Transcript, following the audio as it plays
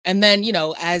And then,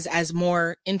 as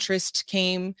more interest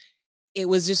came, it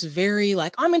was just very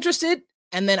like, I'm interested.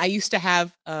 And then I used to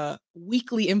have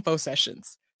weekly info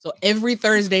sessions. So every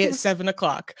Thursday at 7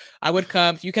 o'clock, I would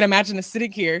come. You can imagine us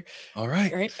sitting here. All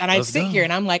right. And I'd sit here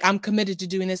and I'm like, I'm committed to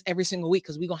doing this every single week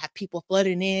because we're going to have people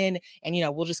flooding in and,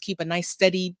 we'll just keep a nice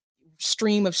steady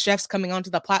stream of chefs coming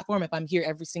onto the platform if I'm here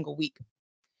every single week.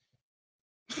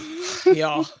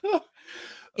 Y'all.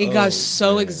 It got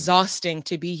so exhausting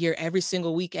to be here every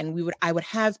single week. And I would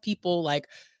have people like,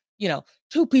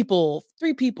 2 people,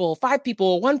 3 people, 5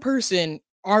 people, 1 person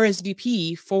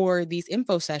RSVP for these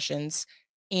info sessions.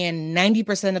 And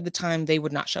 90% of the time they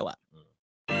would not show up.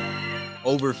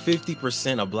 Over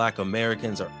 50% of Black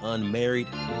Americans are unmarried,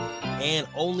 and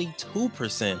only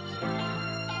 2%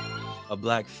 of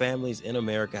Black families in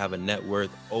America have a net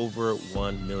worth over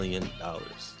 $1 million.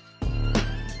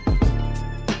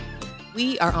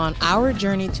 We are on our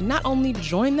journey to not only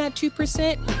join that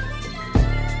 2%,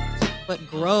 but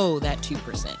grow that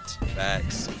 2%.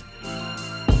 Facts.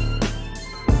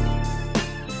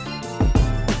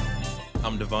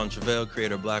 I'm Devon Travell,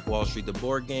 creator of Black Wall Street, the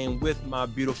board game, with my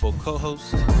beautiful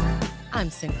co-host.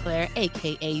 I'm Sinclair,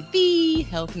 aka the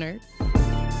Health Nerd.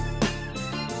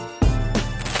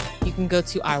 You can go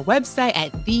to our website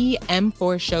at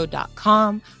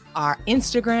them4show.com, our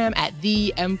Instagram at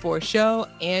them4show,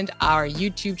 and our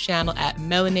YouTube channel at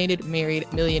Melanated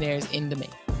Married Millionaires in the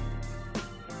Making.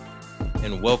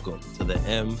 And welcome to the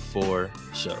M4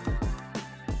 Show.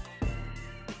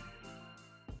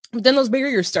 But then those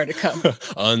barriers started to come.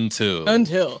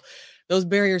 Until those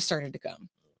barriers started to come,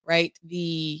 right?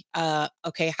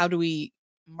 Okay, how do we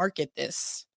market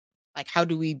this? Like, how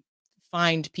do we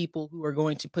find people who are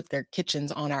going to put their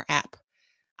kitchens on our app?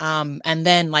 And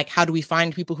then, like, how do we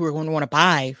find people who are going to want to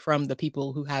buy from the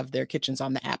people who have their kitchens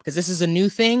on the app? Because this is a new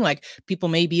thing. Like, people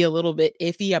may be a little bit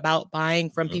iffy about buying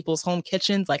from people's home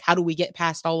kitchens. Like, how do we get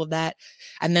past all of that?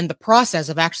 And then the process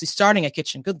of actually starting a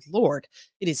kitchen, good Lord,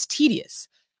 it is tedious.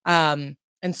 And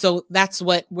so that's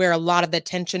where a lot of the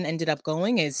attention ended up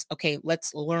going is, okay,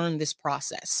 let's learn this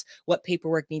process. What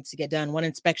paperwork needs to get done? What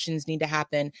inspections need to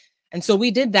happen? And so we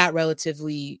did that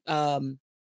relatively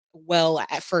well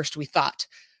at first, we thought.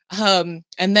 And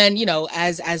then,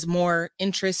 as more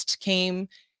interest came,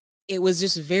 it was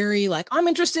just very like, I'm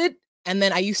interested. And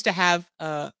then I used to have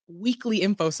weekly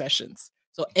info sessions.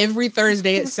 So every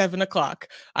Thursday at 7 o'clock,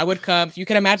 I would come. You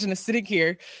can imagine us sitting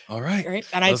here. All right.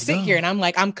 And I'd sit here and I'm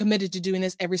like, I'm committed to doing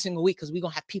this every single week because we're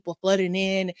going to have people flooding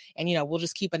in and, we'll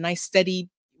just keep a nice steady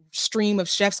stream of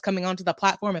chefs coming onto the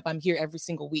platform if I'm here every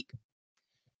single week.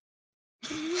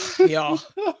 Y'all.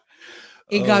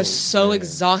 It got so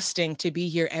exhausting to be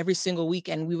here every single week.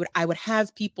 And I would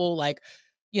have people like,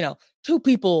 2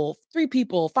 people, 3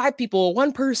 people, 5 people,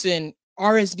 1 person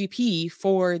RSVP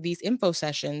for these info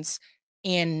sessions.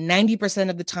 And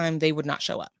 90% of the time they would not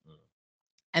show up.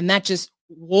 And that just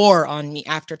wore on me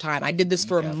after time. I did this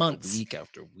for months. Week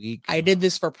after week. I did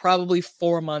this for probably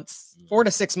 4 months, 4 to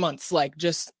 6 months, like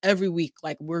just every week,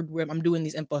 like I'm doing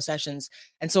these info sessions.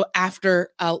 And so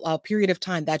after a period of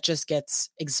time, that just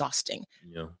gets exhausting.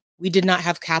 Yeah. We did not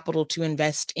have capital to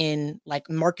invest in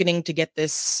like marketing to get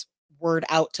this word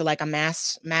out to like a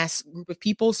mass group of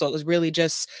people. So it was really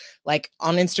just like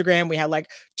on Instagram, we had like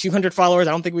 200 followers.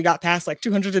 I don't think we got past like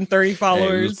 230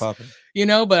 followers, but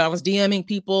I was DMing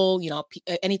people,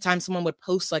 anytime someone would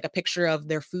post like a picture of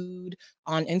their food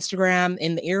on Instagram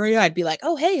in the area, I'd be like,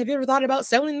 oh, hey, have you ever thought about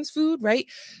selling this food? Right.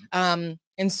 And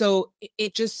so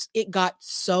it got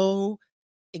so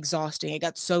exhausting. It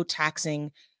got so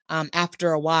taxing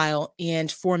after a while.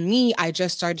 And for me, I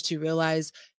just started to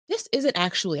realize this isn't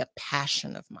actually a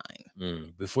passion of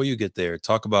mine. Before you get there,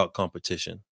 talk about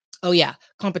competition. Oh, yeah.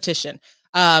 Competition.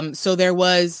 So there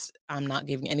was, I'm not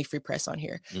giving any free press on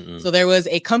here. So there was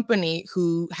a company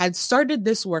who had started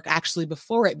this work actually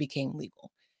before it became legal.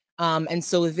 And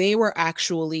so they were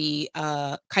actually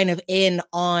kind of in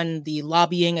on the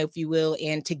lobbying, if you will,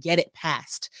 and to get it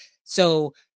passed.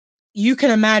 So you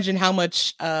can imagine how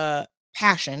much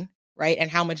passion, right, and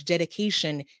how much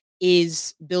dedication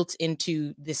is built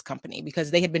into this company because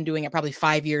they had been doing it probably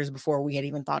 5 years before we had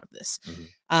even thought of this.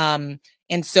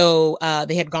 And so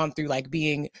they had gone through like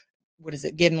being,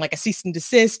 getting like a cease and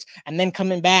desist and then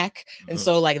coming back. And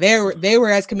so like they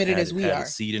were as committed as we are.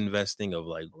 Seed investing of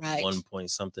like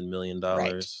 $1 million.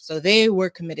 Right. So they were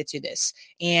committed to this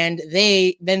and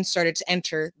they then started to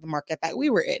enter the market that we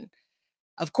were in.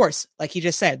 Of course, like you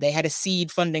just said, they had a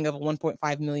seed funding of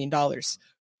 $1.5 million.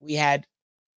 We had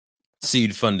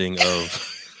seed funding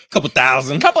of couple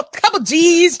thousand, couple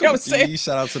G's. You know what I'm saying?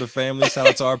 Shout out to the family. Shout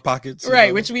out to our pockets.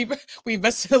 Right, which we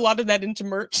invested a lot of that into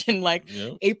merch and like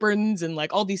aprons and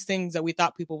like all these things that we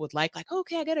thought people would like. Like,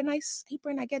 okay, I get a nice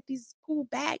apron. I get these cool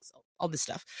bags. All this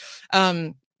stuff.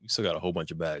 We still got a whole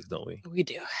bunch of bags, don't we? We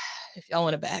do. If y'all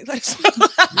want a bag, let us know.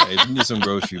 If you need some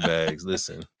grocery bags,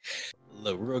 listen.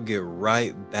 Look, we're going to get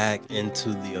right back into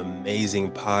the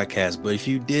amazing podcast. But if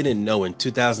you didn't know, in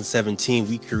 2017,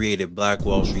 we created Black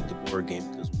Wall Street, the board game,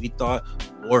 because we thought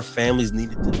more families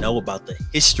needed to know about the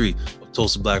history of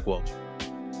Tulsa Black Wall Street.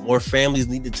 More families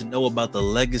needed to know about the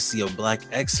legacy of Black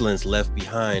excellence left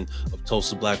behind of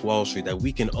Tulsa Black Wall Street, that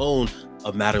we can own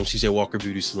a Madam C.J. Walker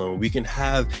Beauty Salon. We can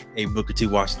have a Booker T.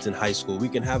 Washington High School. We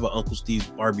can have an Uncle Steve's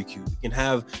Barbecue. We can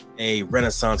have a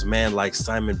Renaissance man like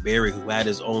Simon Berry, who had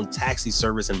his own taxi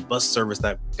service and bus service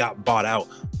that got bought out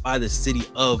by the city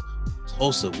of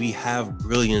Tulsa. We have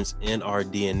brilliance in our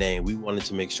DNA. We wanted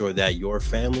to make sure that your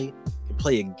family can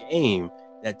play a game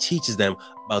that teaches them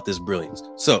about this brilliance.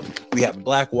 So we have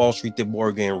Black Wall Street, the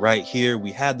board game, right here.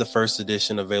 We had the first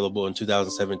edition available in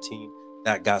 2017.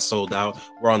 That got sold out.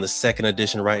 We're on the second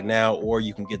edition right now, or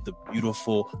you can get the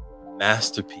beautiful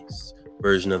masterpiece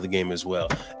version of the game as well.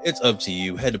 It's up to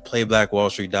you. Head to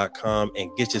playblackwallstreet.com and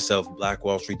get yourself Black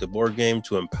Wall Street, the board game,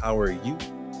 to empower you,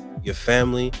 your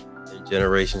family, and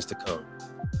generations to come.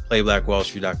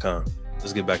 Playblackwallstreet.com.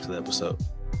 Let's get back to the episode.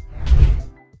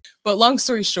 But long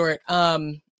story short,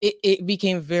 it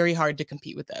became very hard to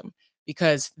compete with them.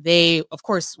 Because they, of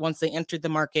course, once they entered the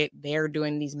market, they're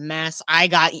doing these mass. I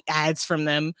got ads from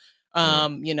them.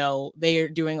 You know, they are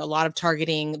doing a lot of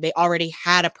targeting. They already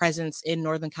had a presence in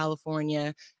Northern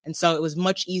California. And so it was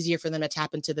much easier for them to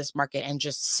tap into this market and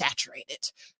just saturate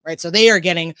it. Right. So they are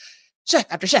getting chef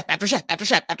after chef after chef after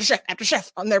chef after chef after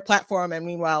chef on their platform. And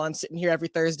meanwhile, I'm sitting here every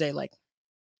Thursday like.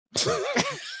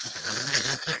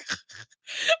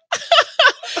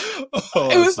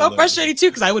 It was so frustrating, too,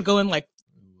 because I would go in like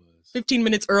 15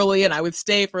 minutes early and I would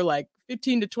stay for like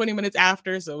 15 to 20 minutes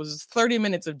after. So it was 30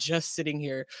 minutes of just sitting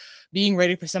here being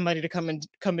ready for somebody to come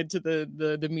into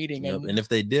the meeting. Yep. And if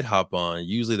they did hop on,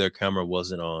 usually their camera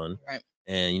wasn't on. Right.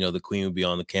 And, you know, the queen would be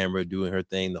on the camera doing her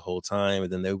thing the whole time.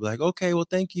 And then they would be like, okay, well,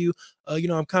 thank you. You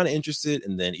know, I'm kind of interested.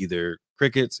 And then either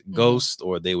crickets, ghost,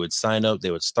 or they would sign up,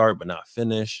 they would start but not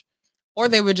finish. Or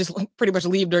they would just pretty much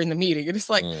leave during the meeting. And it's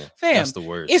like, fam, that's the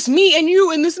worst. It's me and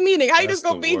you in this meeting. How you just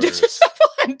gonna be just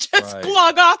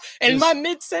log off in my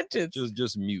mid-sentence?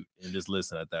 Just mute and just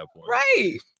listen at that point.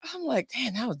 Right. I'm like,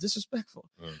 damn, that was disrespectful.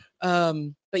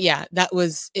 But yeah, that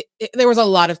was it. There was a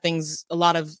lot of things, a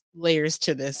lot of layers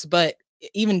to this. But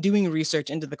even doing research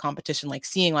into the competition, like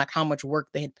seeing like how much work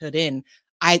they had put in,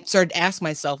 I started to ask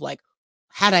myself, like,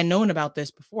 had I known about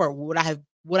this before, would I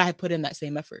have put in that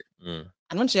same effort? And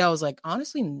eventually I was like,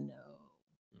 honestly, no,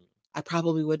 I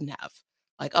probably wouldn't have.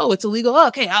 Like, oh, it's illegal. Oh,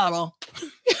 okay, I don't know.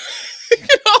 You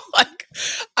know, like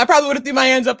I probably would have threw my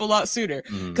hands up a lot sooner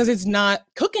because it's not,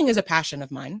 cooking is a passion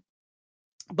of mine,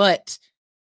 but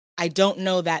I don't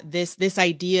know that this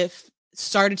idea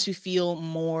started to feel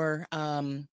more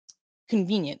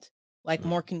convenient. Like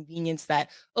more convenience that,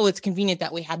 oh, it's convenient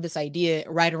that we had this idea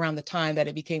right around the time that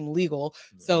it became legal.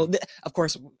 So, of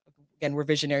course, again, we're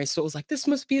visionaries. So it was like, this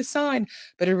must be a sign.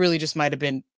 But it really just might have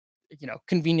been, you know,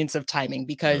 convenience of timing.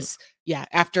 Because,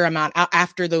 after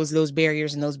those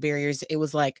barriers, it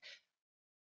was like,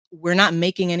 we're not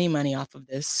making any money off of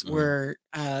this. We're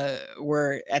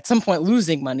at some point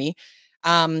losing money.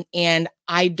 And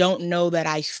I don't know that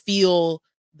I feel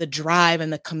the drive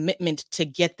and the commitment to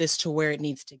get this to where it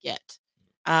needs to get.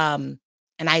 And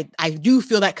I do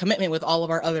feel that commitment with all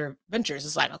of our other ventures.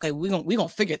 It's like, okay, we're gonna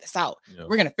figure this out. Yeah.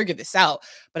 We're gonna figure this out.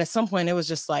 But at some point it was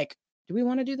just like, do we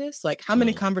want to do this? Like, how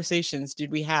many conversations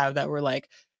did we have that were like,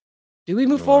 do we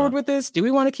move forward with this? Do we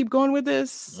want to keep going with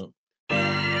this?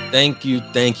 Thank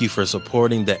you for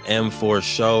supporting the M4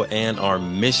 show and our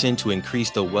mission to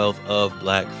increase the wealth of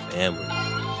Black families.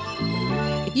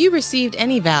 If you received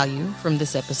any value from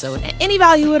this episode, any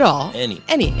value at all, any,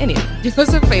 do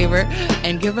us a favor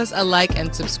and give us a like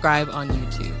and subscribe on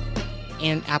YouTube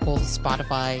and Apple,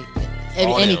 Spotify,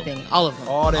 anything, all of them,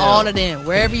 all of them,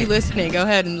 wherever you're listening, go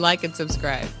ahead and like and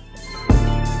subscribe.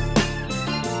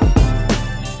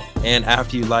 And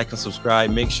after you like and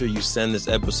subscribe, make sure you send this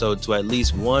episode to at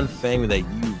least one family that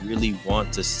you really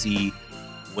want to see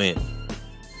win.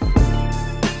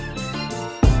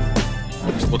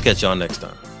 We'll catch y'all next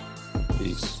time.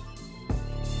 Peace.